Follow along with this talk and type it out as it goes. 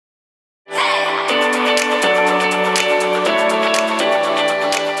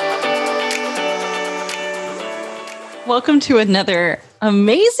Welcome to another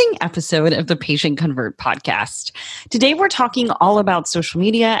amazing episode of the Patient Convert podcast. Today, we're talking all about social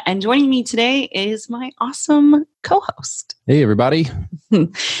media, and joining me today is my awesome co-host. Hey, everybody.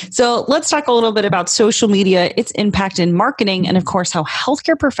 So let's talk a little bit about social media, its impact in marketing, and of course, how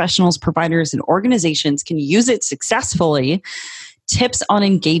healthcare professionals, providers, and organizations can use it successfully, tips on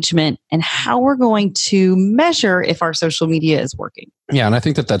engagement, and how we're going to measure if our social media is working. Yeah, and I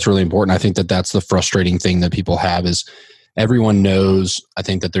think that that's really important. I think that that's the frustrating thing that people have is everyone knows, I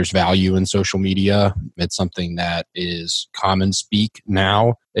think that there's value in social media. It's something that is common speak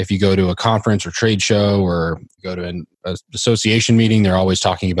now. If you go to a conference or trade show or go to an association meeting, they're always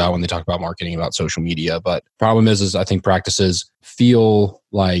talking about, when they talk about marketing, about social media. But the problem is I think practices feel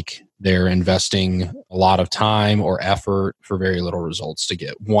like they're investing a lot of time or effort for very little results to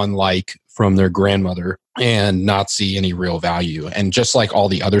get one like from their grandmother and not see any real value. And just like all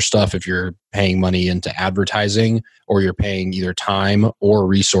the other stuff, if you're paying money into advertising or you're paying either time or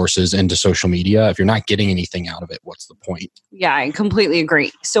resources into social media, if you're not getting anything out of it, what's the point? Yeah, I completely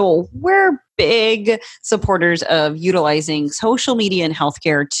agree. So we're big supporters of utilizing social media in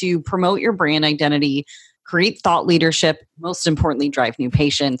healthcare to promote your brand identity, create thought leadership, most importantly, drive new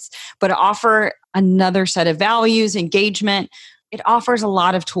patients, but offer another set of values, engagement. It offers a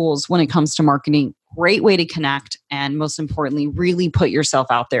lot of tools when it comes to marketing. Great way to connect, and most importantly, really put yourself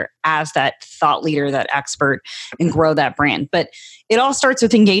out there as that thought leader, that expert, and grow that brand. But it all starts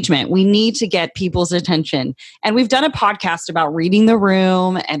with engagement. We need to get people's attention. And we've done a podcast about reading the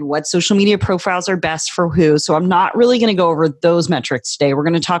room and what social media profiles are best for who. So I'm not really going to go over those metrics today. We're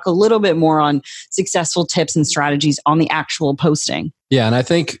going to talk a little bit more on successful tips and strategies on the actual posting. Yeah, and I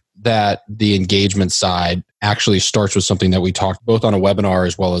think that the engagement side actually starts with something that we talked both on a webinar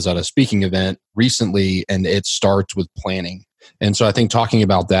as well as at a speaking event recently, and it starts with planning. And so I think talking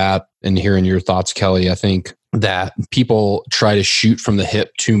about that and hearing your thoughts, Kelly, I think that people try to shoot from the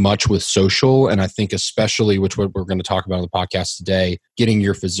hip too much with social. And I think especially, which what we're going to talk about on the podcast today, getting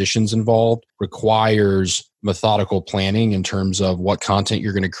your physicians involved requires methodical planning in terms of what content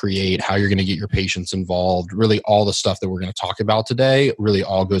you're going to create, how you're going to get your patients involved. Really all the stuff that we're going to talk about today really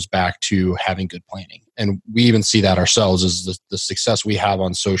all goes back to having good planning. And we even see that ourselves as the success we have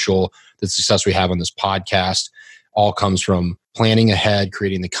on social, the success we have on this podcast all comes from planning ahead,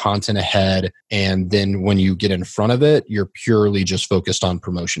 creating the content ahead. And then when you get in front of it, you're purely just focused on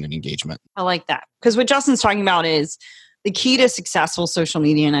promotion and engagement. I like that. Because what Justin's talking about is the key to successful social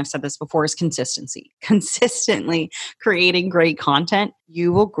media, and I've said this before, is consistency. Consistently creating great content,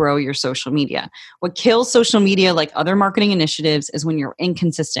 you will grow your social media. What kills social media, like other marketing initiatives, is when you're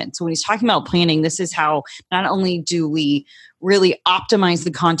inconsistent. So when he's talking about planning, this is how not only do we really optimize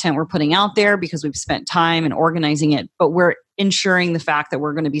the content we're putting out there because we've spent time in organizing it, but we're ensuring the fact that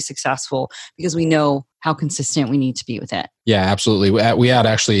we're going to be successful because we know how consistent we need to be with it. Yeah, absolutely. We had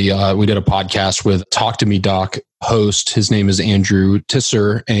actually, we did a podcast with Talk to Me Doc host. His name is Andrew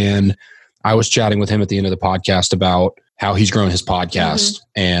Tisser. And I was chatting with him at the end of the podcast about how he's grown his podcast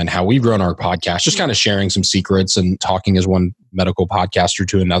and how we've grown our podcast, just kind of sharing some secrets and talking as one medical podcaster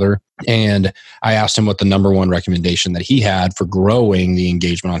to another. And I asked him what the number one recommendation that he had for growing the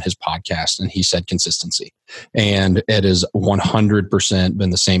engagement on his podcast. And he said consistency. And it has 100% been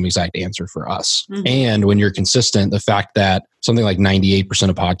the same exact answer for us. And when you're consistent, the fact that something like 98%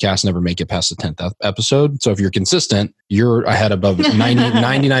 of podcasts never make it past the 10th episode. So if you're consistent, you're ahead above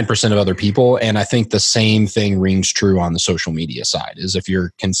 99% of other people. And I think the same thing rings true on the social media side, is if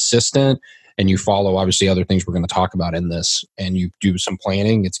you're consistent and you follow obviously other things we're going to talk about in this and you do some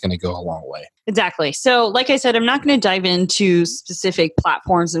planning, it's going to go a long way. Exactly. So like I said, I'm not going to dive into specific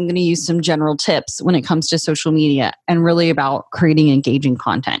platforms. I'm going to use some general tips when it comes to social media and really about creating engaging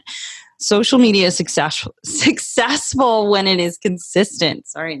content. Social media is successful when it is consistent.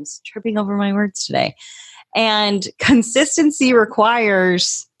 Sorry, I'm just tripping over my words today. And consistency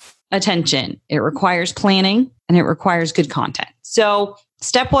requires attention. It requires planning and it requires good content. So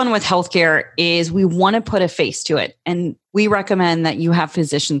step one with healthcare is we want to put a face to it. And we recommend that you have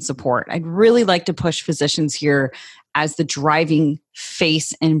physician support. I'd really like to push physicians here as the driving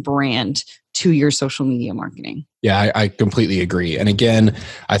face and brand to your social media marketing. Yeah, I completely agree. And again,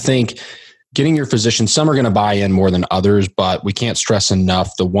 I think getting your physician, some are going to buy in more than others, but we can't stress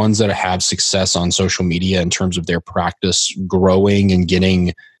enough the ones that have success on social media in terms of their practice growing and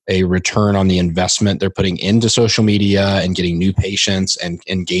getting a return on the investment they're putting into social media and getting new patients and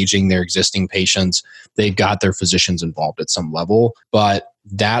engaging their existing patients. They've got their physicians involved at some level. But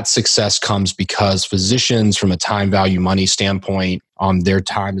that success comes because physicians, from a time value money standpoint, their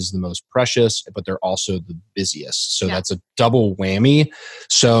time is the most precious, but they're also the busiest. So that's a double whammy.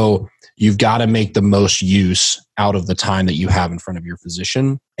 So you've got to make the most use out of the time that you have in front of your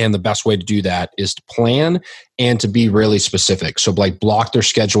physician. And the best way to do that is to plan and to be really specific. So like block their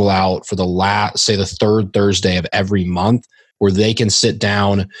schedule out for the third Thursday of every month, where they can sit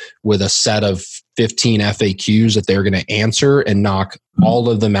down with a set of 15 FAQs that they're going to answer and knock all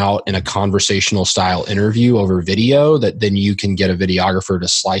of them out in a conversational style interview over video, that then you can get a videographer to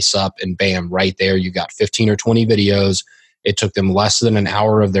slice up, and bam, right there, you got 15 or 20 videos. It took them less than an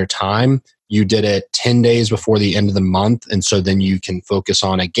hour of their time. You did it 10 days before the end of the month. And so then you can focus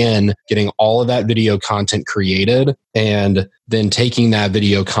on, again, getting all of that video content created, and then taking that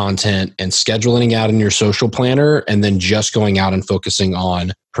video content and scheduling it out in your social planner, and then just going out and focusing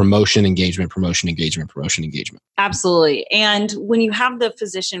on promotion, engagement. Absolutely. And when you have the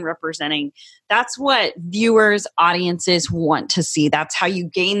physician representing, that's what viewers, audiences want to see. That's how you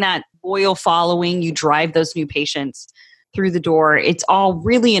gain that loyal following. You drive those new patients through the door. It's all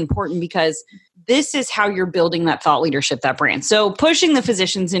really important, because this is how you're building that thought leadership, that brand. So pushing the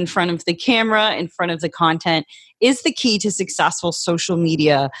physicians in front of the camera, in front of the content, is the key to successful social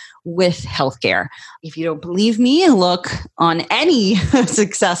media with healthcare. If you don't believe me, look on any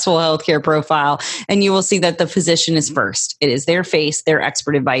successful healthcare profile, and you will see that the physician is first. It is their face, their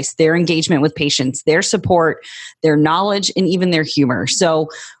expert advice, their engagement with patients, their support, their knowledge, and even their humor. So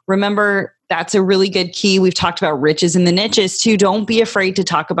remember, that's a really good key. We've talked about riches and the niches too. Don't be afraid to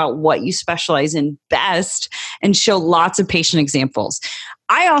talk about what you specialize in best and show lots of patient examples.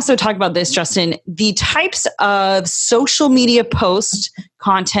 I also talk about this, Justin, the types of social media post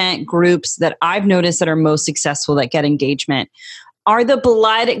content groups that I've noticed that are most successful, that get engagement, are the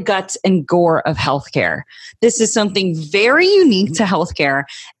blood, guts, and gore of healthcare. This is something very unique to healthcare.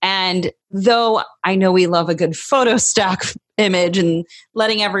 And though I know we love a good photo stock image and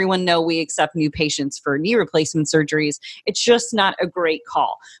letting everyone know we accept new patients for knee replacement surgeries, it's just not a great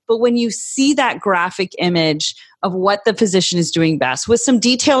call. But when you see that graphic image of what the physician is doing best, with some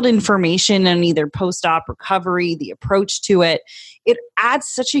detailed information on either post-op recovery, the approach to it, it adds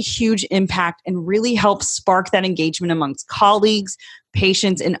such a huge impact and really helps spark that engagement amongst colleagues,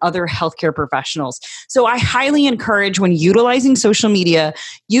 patients, and other healthcare professionals. So I highly encourage, when utilizing social media,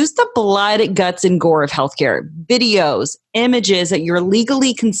 use the blood, guts, and gore of healthcare, videos, images that you're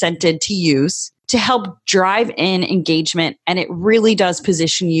legally consented to use to help drive in engagement. And it really does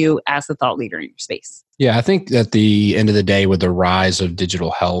position you as the thought leader in your space. Yeah, I think at the end of the day, with the rise of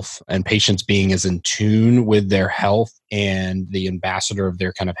digital health and patients being as in tune with their health and the ambassador of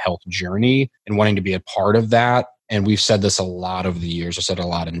their kind of health journey and wanting to be a part of that. And we've said this a lot over the years. I've said it a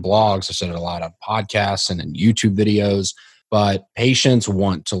lot in blogs. I've said it a lot on podcasts and in YouTube videos. But patients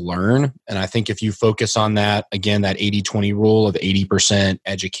want to learn. And I think if you focus on that, again, that 80-20 rule of 80%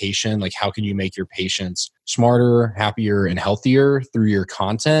 education, like how can you make your patients smarter, happier, and healthier through your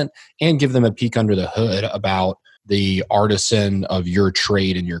content, and give them a peek under the hood about the artisan of your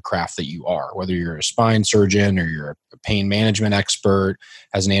trade and your craft that you are, whether you're a spine surgeon or you're a pain management expert,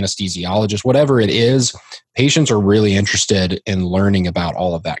 as an anesthesiologist, whatever it is, patients are really interested in learning about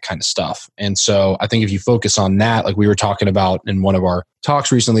all of that kind of stuff. And so I think if you focus on that, like we were talking about in one of our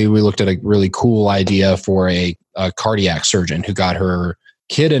talks recently, we looked at a really cool idea for a cardiac surgeon who got her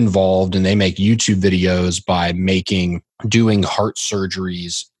kid involved, and they make YouTube videos by doing heart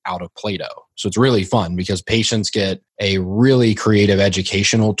surgeries out of Play-Doh. So it's really fun because patients get a really creative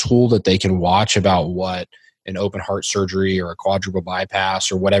educational tool that they can watch about what an open heart surgery or a quadruple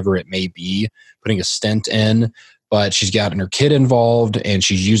bypass or whatever it may be, putting a stent in. But she's gotten her kid involved and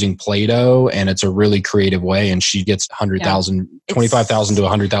she's using Play-Doh, and it's a really creative way. And she gets 100,000, 25,000 to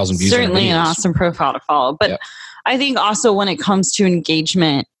 100,000 views. Certainly an awesome profile to follow. But I think also when it comes to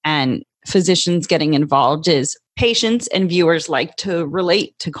engagement and physicians getting involved, is patients and viewers like to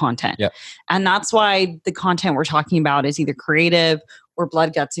relate to content. And that's why the content we're talking about is either creative or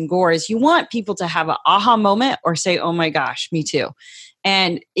blood, guts, and gore. Is you want people to have an aha moment or say, oh my gosh, me too.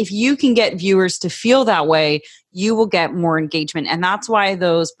 And if you can get viewers to feel that way, you will get more engagement. And that's why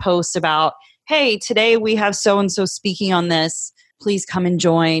those posts about, hey, today we have so-and-so speaking on this, please come and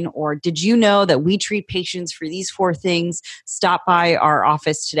join. Or did you know that we treat patients for these 4 things? Stop by our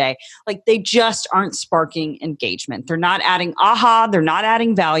office today. Like, they just aren't sparking engagement. They're not adding aha, they're not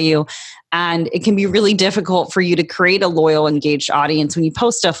adding value. And it can be really difficult for you to create a loyal, engaged audience when you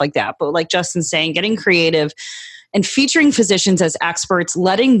post stuff like that. But like Justin's saying, getting creative, and featuring physicians as experts,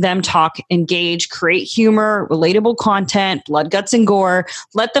 letting them talk, engage, create humor, relatable content, blood, guts, and gore.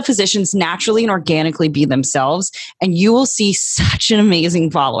 Let the physicians naturally and organically be themselves, and you will see such an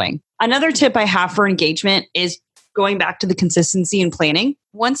amazing following. Another tip I have for engagement is going back to the consistency and planning.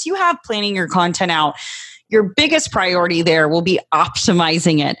 Once you have planning your content out, your biggest priority there will be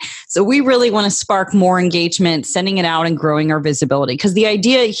optimizing it. So we really want to spark more engagement, sending it out and growing our visibility, because the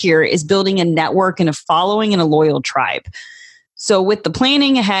idea here is building a network and a following and a loyal tribe. So with the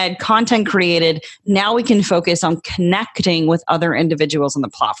planning ahead, content created, now we can focus on connecting with other individuals on the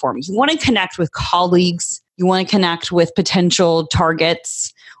platform. You want to connect with colleagues. You want to connect with potential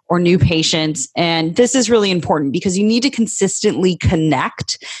targets or new patients. And this is really important because you need to consistently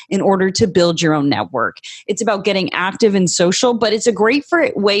connect in order to build your own network. It's about getting active in social, but it's a great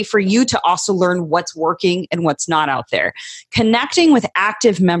way for you to also learn what's working and what's not out there. Connecting with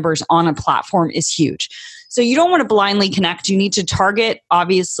active members on a platform is huge. So you don't want to blindly connect. You need to target,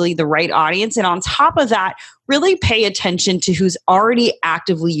 obviously, the right audience. And on top of that, really pay attention to who's already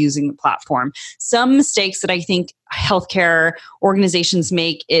actively using the platform. Some mistakes that I think healthcare organizations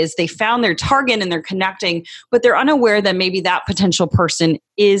make is they found their target and they're connecting, but they're unaware that maybe that potential person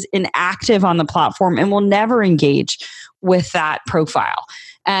is inactive on the platform and will never engage with that profile.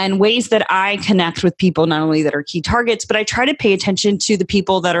 And ways that I connect with people, not only that are key targets, but I try to pay attention to the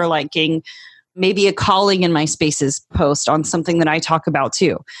people that are liking maybe a colleague in my Spaces post on something that I talk about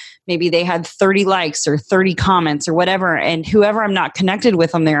too. Maybe they had 30 likes or 30 comments or whatever, and whoever I'm not connected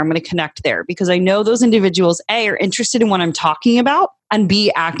with on there, I'm going to connect there because I know those individuals, A, are interested in what I'm talking about, and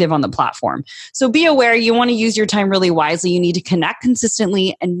B, active on the platform. So be aware, you want to use your time really wisely. You need to connect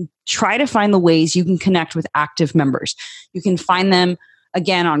consistently and try to find the ways you can connect with active members. You can find them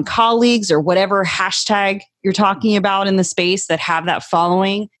again on colleagues or whatever hashtag you're talking about in the space that have that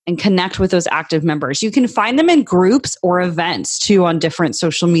following, and connect with those active members. You can find them in groups or events too on different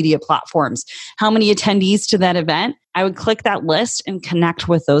social media platforms. How many attendees to that event? I would click that list and connect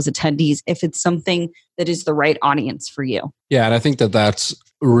with those attendees if it's something that is the right audience for you. Yeah, and I think that that's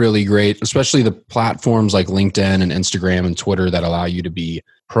really great, especially the platforms like LinkedIn and Instagram and Twitter that allow you to be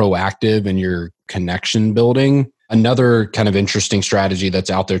proactive in your connection building. Another kind of interesting strategy that's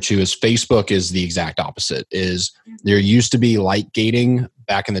out there too is Facebook is the exact opposite. Is there used to be like gating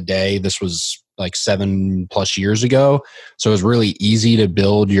back in the day. This was like 7+ years ago. So it was really easy to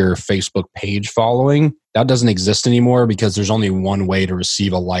build your Facebook page following. That doesn't exist anymore because there's only one way to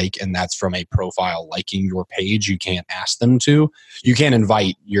receive a like, and that's from a profile liking your page. You can't ask them to. You can't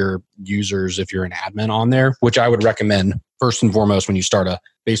invite your users if you're an admin on there, which I would recommend first and foremost when you start a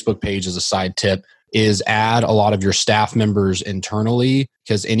Facebook page as a side tip is add a lot of your staff members internally,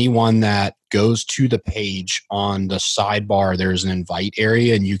 because anyone that goes to the page on the sidebar, there's an invite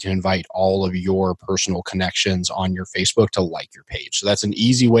area and you can invite all of your personal connections on your Facebook to like your page. So that's an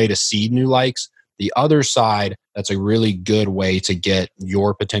easy way to seed new likes. The other side, that's a really good way to get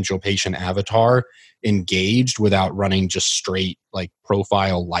your potential patient avatar engaged without running just straight like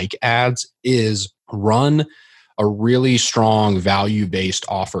profile like ads, is run a really strong value-based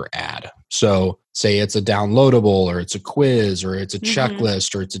offer ad. So say it's a downloadable or it's a quiz or it's a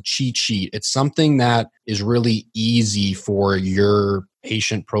checklist or it's a cheat sheet. It's something that is really easy for your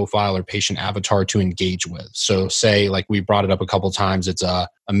patient profile or patient avatar to engage with. So say, like we brought it up a couple of times, it's a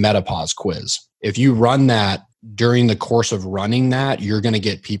menopause quiz. If you run that during the course of running that, you're going to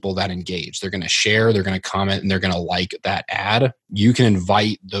get people that engage. They're going to share, they're going to comment, and they're going to like that ad. You can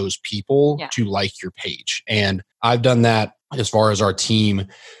invite those people to like your page. And I've done that as far as our team.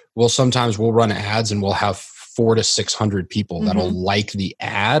 We'll run ads and we'll have 400 to 600 people that'll like the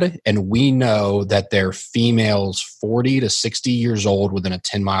ad. And we know that they're females 40 to 60 years old within a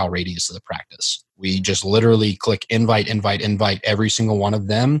 10-mile radius of the practice. We just literally click invite every single one of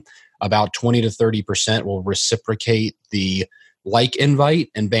them. About 20 to 30% will reciprocate the like invite,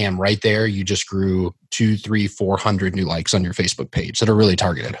 and bam, right there, you just grew 200, 300, 400 new likes on your Facebook page that are really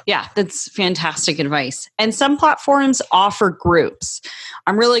targeted. Yeah, that's fantastic advice. And some platforms offer groups.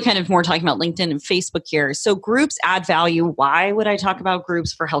 I'm really kind of more talking about LinkedIn and Facebook here. So groups add value. Why would I talk about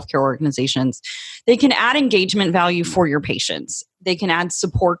groups for healthcare organizations? They can add engagement value for your patients. They can add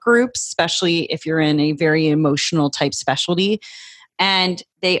support groups, especially if you're in a very emotional type specialty. And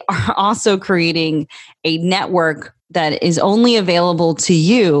they are also creating a network that is only available to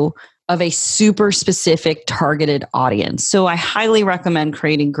you of a super specific targeted audience. So I highly recommend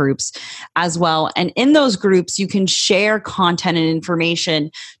creating groups as well. And in those groups, you can share content and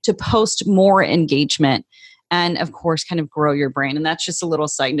information to post more engagement and of course, kind of grow your brand. And that's just a little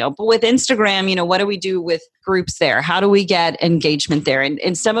side note. But with Instagram, what do we do with groups there? How do we get engagement there?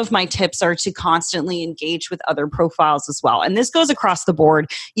 And some of my tips are to constantly engage with other profiles as well. And this goes across the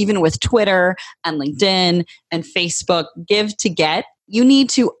board, even with Twitter and LinkedIn and Facebook. Give to get. You need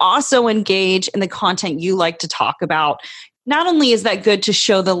to also engage in the content you like to talk about. Not only is that good to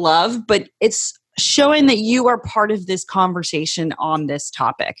show the love, but it's showing that you are part of this conversation on this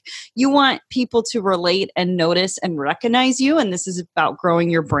topic. You want people to relate and notice and recognize you, and this is about growing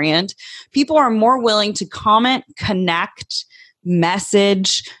your brand. People are more willing to comment, connect,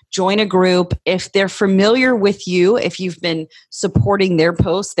 message, join a group if they're familiar with you, if you've been supporting their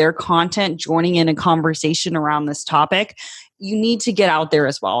posts, their content, joining in a conversation around this topic. You need to get out there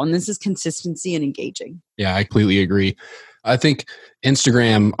as well. And this is consistency and engaging. Yeah, I completely agree. I think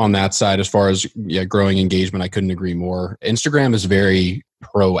Instagram on that side, as far as growing engagement, I couldn't agree more. Instagram is very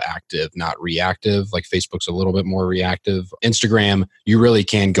proactive, not reactive. Like Facebook's a little bit more reactive. Instagram, you really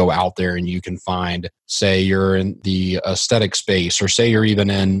can go out there and you can find, say you're in the aesthetic space, or say you're even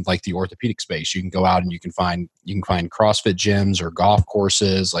in like the orthopedic space. You can go out and you can find CrossFit gyms or golf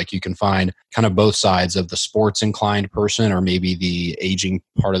courses. Like you can find kind of both sides of the sports inclined person, or maybe the aging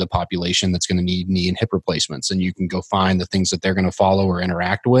part of the population that's going to need knee and hip replacements. And you can go find the things that they're going to follow or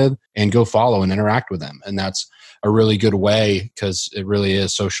interact with, and go follow and interact with them. And that's a really good way, because it really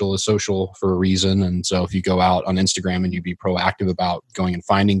is social for a reason. And so if you go out on Instagram and you be proactive about going and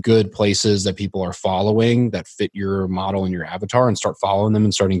finding good places that people are following that fit your model and your avatar, and start following them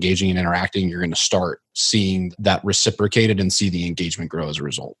and start engaging and interacting, you're going to start seeing that reciprocated and see the engagement grow as a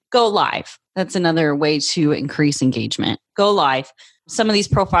result. Go live. That's another way to increase engagement. Go live. Some of these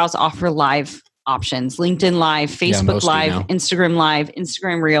profiles offer live options: LinkedIn Live, Facebook Live, Instagram Live,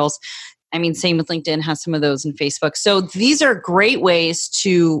 Instagram Reels. Same with LinkedIn, has some of those in Facebook. So these are great ways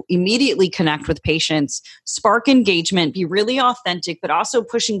to immediately connect with patients, spark engagement, be really authentic, but also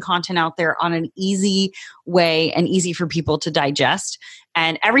pushing content out there on an easy way and easy for people to digest.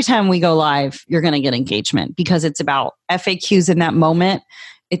 And every time we go live, you're going to get engagement, because it's about FAQs in that moment.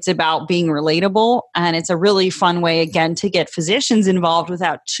 It's about being relatable. And it's a really fun way, again, to get physicians involved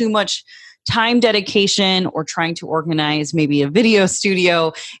without too much time dedication or trying to organize maybe a video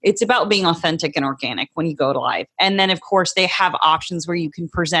studio. It's about being authentic and organic when you go to live. And then, of course, they have options where you can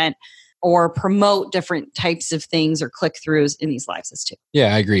present or promote different types of things or click-throughs in these lives as too.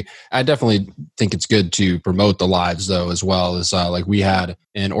 Yeah, I agree. I definitely think it's good to promote the lives though, as well as like we had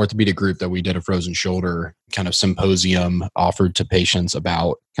an orthopedic group that we did a frozen shoulder kind of symposium offered to patients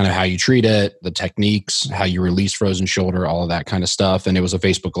about kind of how you treat it, the techniques, how you release frozen shoulder, all of that kind of stuff. And it was a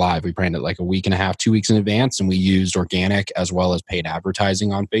Facebook Live. We planned it like a week and a half, 2 weeks in advance. And we used organic as well as paid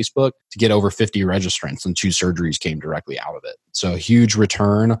advertising on Facebook to get over 50 registrants, and 2 surgeries came directly out of it. So a huge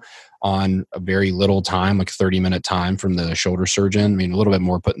return on a very little time, like 30-minute time from the shoulder surgeon. A little bit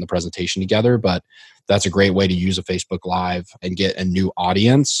more putting the presentation together, but that's a great way to use a Facebook Live and get a new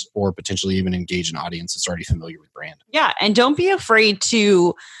audience, or potentially even engage an audience that's already familiar with brand. Yeah. And don't be afraid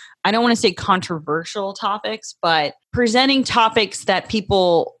to, I don't want to say controversial topics, but presenting topics that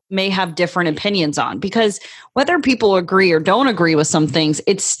people may have different opinions on, because whether people agree or don't agree with some things,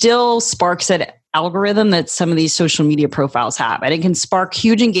 it still sparks that algorithm that some of these social media profiles have. And it can spark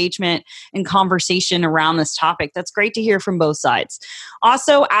huge engagement and conversation around this topic. That's great to hear from both sides.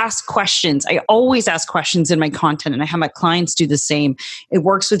 Also, ask questions. I always ask questions in my content, and I have my clients do the same. It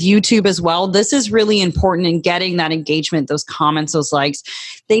works with YouTube as well. This is really important in getting that engagement, those comments, those likes.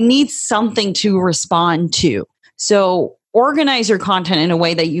 They need something to respond to. So organize your content in a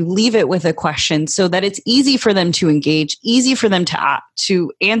way that you leave it with a question, so that it's easy for them to engage, easy for them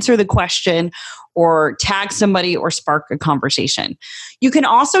to answer the question, or tag somebody or spark a conversation. You can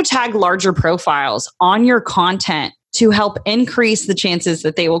also tag larger profiles on your content to help increase the chances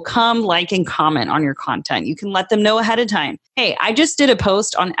that they will come, like, and comment on your content. You can let them know ahead of time. Hey, I just did a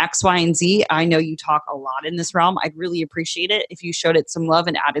post on X, Y, and Z. I know you talk a lot in this realm. I'd really appreciate it if you showed it some love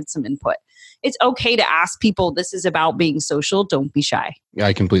and added some input. It's okay to ask people. This is about being social. Don't be shy. Yeah,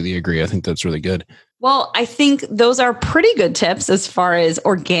 I completely agree. I think that's really good. Well, I think those are pretty good tips as far as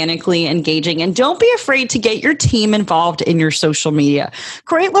organically engaging. And don't be afraid to get your team involved in your social media.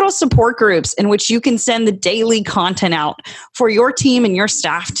 Create little support groups in which you can send the daily content out for your team and your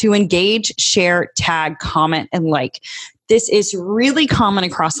staff to engage, share, tag, comment, and like. This is really common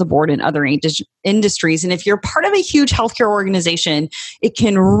across the board in other industries. And if you're part of a huge healthcare organization, it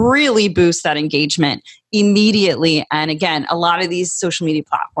can really boost that engagement immediately. And again, a lot of these social media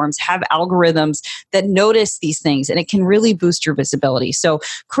platforms have algorithms that notice these things, and it can really boost your visibility. So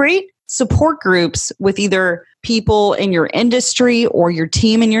create support groups with either people in your industry or your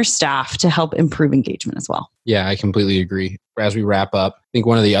team and your staff to help improve engagement as well. Yeah, I completely agree. As we wrap up, I think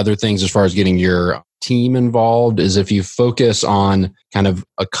one of the other things as far as getting your team involved is if you focus on kind of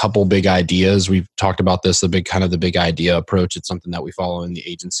a couple big ideas. We've talked about this, the big idea approach. It's something that we follow in the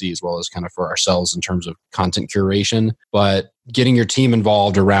agency as well as kind of for ourselves in terms of content curation, but getting your team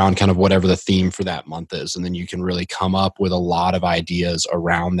involved around kind of whatever the theme for that month is. And then you can really come up with a lot of ideas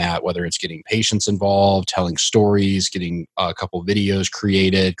around that, whether it's getting patients involved, telling stories, getting a couple videos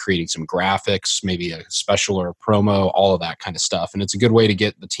created, creating some graphics, maybe a special or a promo, all of that kind of stuff. And it's a good way to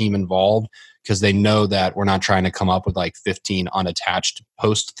get the team involved because they know that we're not trying to come up with like 15 unattached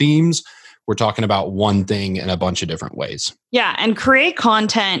post themes. We're talking about one thing in a bunch of different ways. Yeah, and create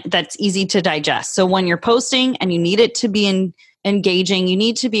content that's easy to digest. So when you're posting and you need it to be engaging, you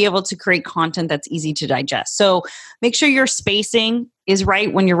need to be able to create content that's easy to digest. So make sure your spacing is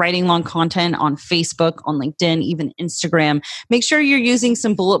right when you're writing long content on Facebook, on LinkedIn, even Instagram. Make sure you're using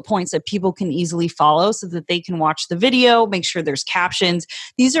some bullet points that people can easily follow so that they can watch the video. Make sure there's captions.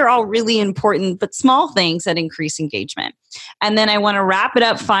 These are all really important, but small things that increase engagement. And then I want to wrap it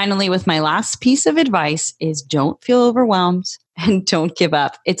up finally with my last piece of advice is don't feel overwhelmed and don't give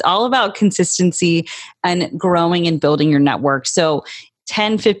up. It's all about consistency and growing and building your network. So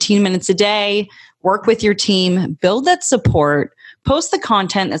 10, 15 minutes a day, work with your team, build that support, post the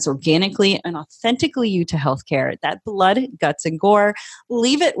content that's organically and authentically you to healthcare, that blood, guts, and gore.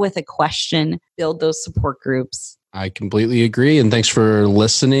 Leave it with a question, build those support groups. I completely agree. And thanks for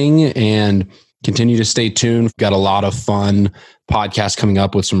listening and continue to stay tuned. We've got a lot of fun podcasts coming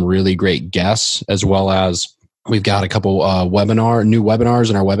up with some really great guests, as well as we've got a couple new webinars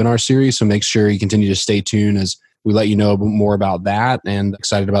in our webinar series. So make sure you continue to stay tuned as we let you know more about that, and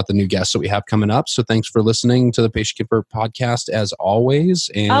excited about the new guests that we have coming up. So thanks for listening to the Patient Convert podcast as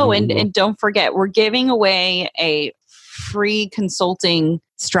always. And don't forget, we're giving away a free consulting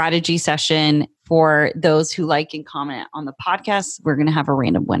strategy session for those who like and comment on the podcast. We're going to have a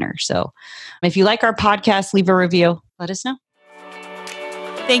random winner. So if you like our podcast, leave a review. Let us know.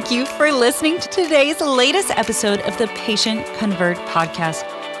 Thank you for listening to today's latest episode of the Patient Convert podcast.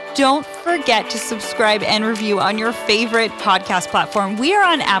 Don't forget to subscribe and review on your favorite podcast platform. We are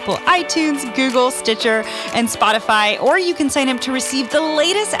on Apple, iTunes, Google, Stitcher, and Spotify, or you can sign up to receive the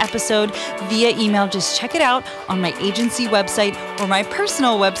latest episode via email. Just check it out on my agency website or my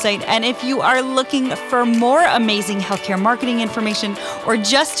personal website. And if you are looking for more amazing healthcare marketing information or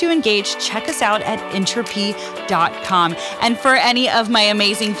just to engage, check us out at Intrapy.com. And for any of my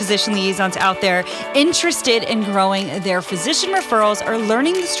amazing physician liaisons out there interested in growing their physician referrals or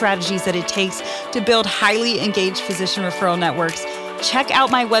learning the strategies that it takes to build highly engaged physician referral networks, check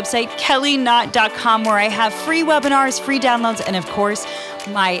out my website, kellyknott.com, where I have free webinars, free downloads, and of course,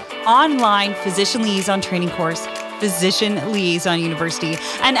 my online physician liaison training course, Physician Liaison University.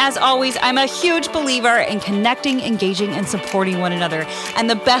 And as always, I'm a huge believer in connecting, engaging, and supporting one another. And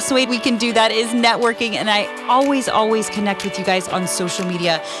the best way we can do that is networking. And I always connect with you guys on social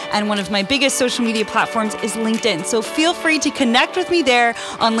media. And one of my biggest social media platforms is LinkedIn. So feel free to connect with me there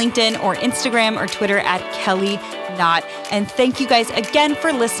on LinkedIn or Instagram or Twitter at Kelly Knott. And thank you guys again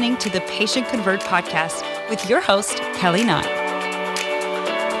for listening to the Patient Convert podcast with your host, Kelly Knott.